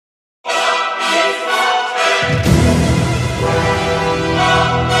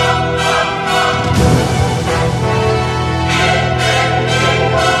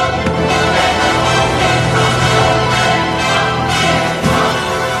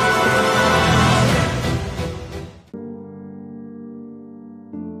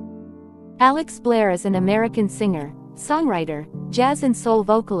Alex Blair is an American singer, songwriter, jazz and soul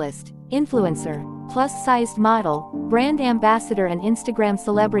vocalist, influencer, plus-sized model, brand ambassador and Instagram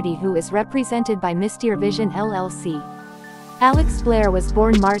celebrity who is represented by Mystere Vision LLC. Alex Blair was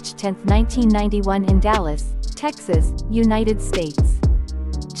born March 10, 1991 in Dallas, Texas, United States.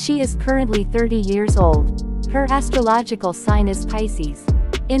 She is currently 30 years old. Her astrological sign is Pisces.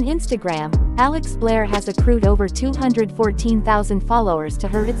 In Instagram, Alex Blair has accrued over 214,000 followers to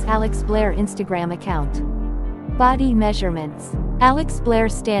her It's Alex Blair Instagram account. Body measurements. Alex Blair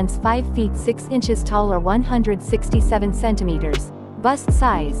stands 5 feet 6 inches tall or 167 centimeters. Bust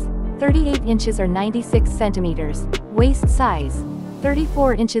size, 38 inches or 96 centimeters. Waist size,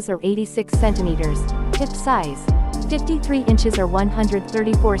 34 inches or 86 centimeters. Hip size, 53 inches or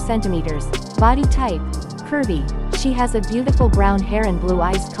 134 centimeters. Body type, curvy. She has a beautiful brown hair and blue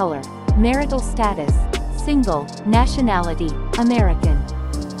eyes color. Marital status, single. Nationality, American.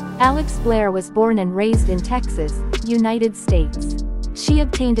 Alex Blair was born and raised in Texas, United States. She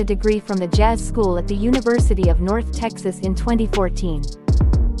obtained a degree from the Jazz School at the University of North Texas in 2014.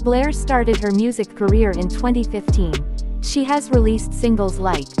 Blair started her music career in 2015. She has released singles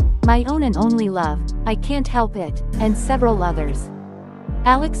like My Own and Only Love, I Can't Help It, and several others.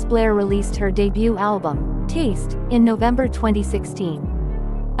 Alex Blair released her debut album, Taste, in November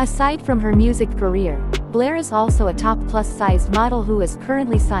 2016. Aside from her music career, Blair is also a top plus-sized model who is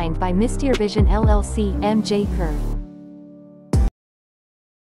currently signed by Mystere Vision LLC. MJ Curve.